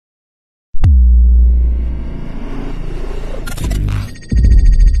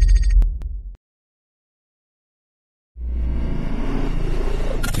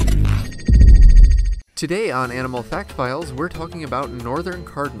Today on Animal Fact Files, we're talking about northern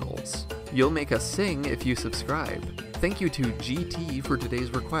cardinals. You'll make us sing if you subscribe. Thank you to GT for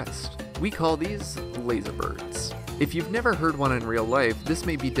today's request. We call these laserbirds. If you've never heard one in real life, this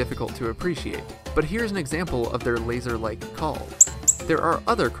may be difficult to appreciate, but here's an example of their laser-like call. There are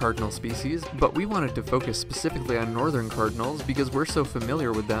other cardinal species, but we wanted to focus specifically on northern cardinals because we're so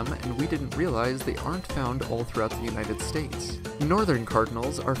familiar with them and we didn't realize they aren't found all throughout the United States. Northern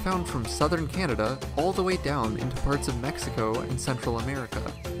cardinals are found from southern Canada all the way down into parts of Mexico and Central America.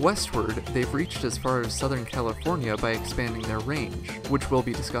 Westward, they've reached as far as Southern California by expanding their range, which we'll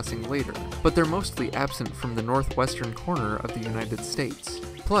be discussing later, but they're mostly absent from the northwestern corner of the United States.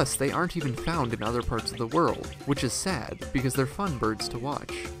 Plus, they aren't even found in other parts of the world, which is sad, because they're fun birds to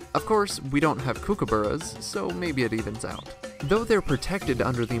watch. Of course, we don't have kookaburras, so maybe it evens out. Though they're protected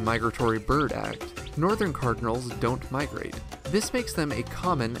under the Migratory Bird Act, northern cardinals don't migrate. This makes them a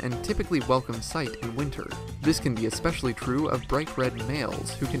common and typically welcome sight in winter. This can be especially true of bright red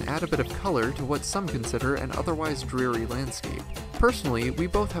males, who can add a bit of color to what some consider an otherwise dreary landscape. Personally, we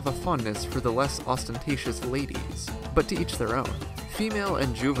both have a fondness for the less ostentatious ladies, but to each their own. Female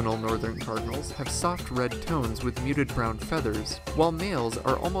and juvenile northern cardinals have soft red tones with muted brown feathers, while males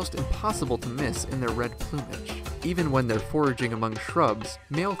are almost impossible to miss in their red plumage. Even when they're foraging among shrubs,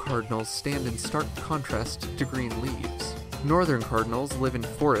 male cardinals stand in stark contrast to green leaves. Northern cardinals live in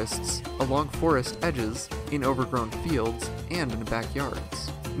forests, along forest edges, in overgrown fields, and in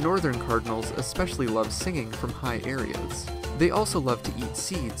backyards. Northern cardinals especially love singing from high areas. They also love to eat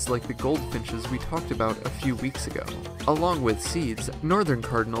seeds like the goldfinches we talked about a few weeks ago. Along with seeds, northern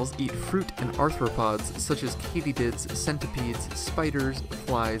cardinals eat fruit and arthropods such as katydids, centipedes, spiders,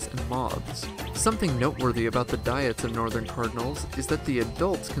 flies, and moths. Something noteworthy about the diets of northern cardinals is that the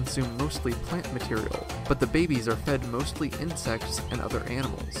adults consume mostly plant material, but the babies are fed mostly insects and other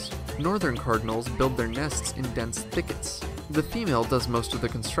animals. Northern cardinals build their nests in dense thickets. The female does most of the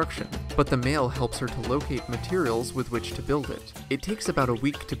construction, but the male helps her to locate materials with which to build it. It takes about a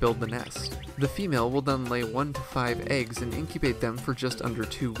week to build the nest. The female will then lay 1 to 5 eggs and incubate them for just under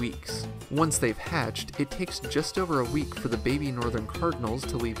 2 weeks. Once they've hatched, it takes just over a week for the baby northern cardinals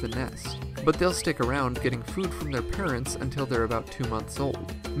to leave the nest, but they'll stick around getting food from their parents until they're about 2 months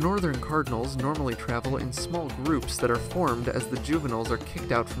old. Northern cardinals normally travel in small groups that are formed as the juveniles are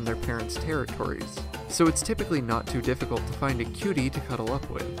kicked out from their parents' territories, so it's typically not too difficult to find a cutie to cuddle up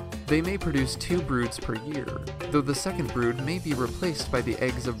with. They may produce 2 broods per year, though the second brood may be replaced by the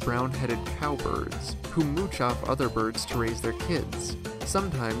eggs of brown-headed cowbirds, who mooch off other birds to raise their kids.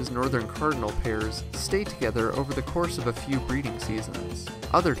 Sometimes northern cardinal pairs stay together over the course of a few breeding seasons.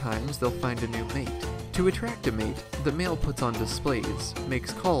 Other times they'll find a new mate. To attract a mate, the male puts on displays,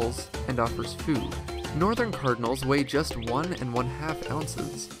 makes calls, and offers food. Northern cardinals weigh just 1 1/2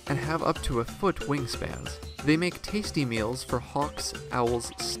 ounces and have up to a foot wingspans. They make tasty meals for hawks,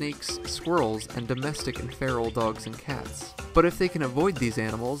 owls, snakes, squirrels, and domestic and feral dogs and cats. But if they can avoid these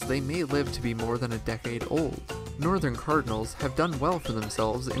animals, they may live to be more than a decade old. Northern cardinals have done well for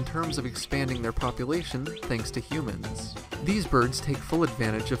themselves in terms of expanding their population thanks to humans. These birds take full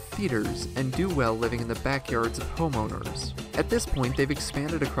advantage of feeders and do well living in the backyards of homeowners. At this point, they've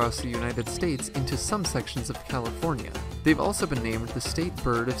expanded across the United States into some sections of California. They've also been named the state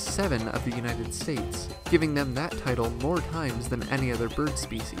bird of 7 of the United States, giving them that title more times than any other bird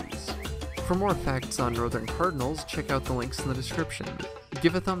species. For more facts on northern cardinals, check out the links in the description.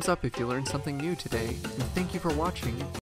 Give a thumbs up if you learned something new today, and thank you for watching.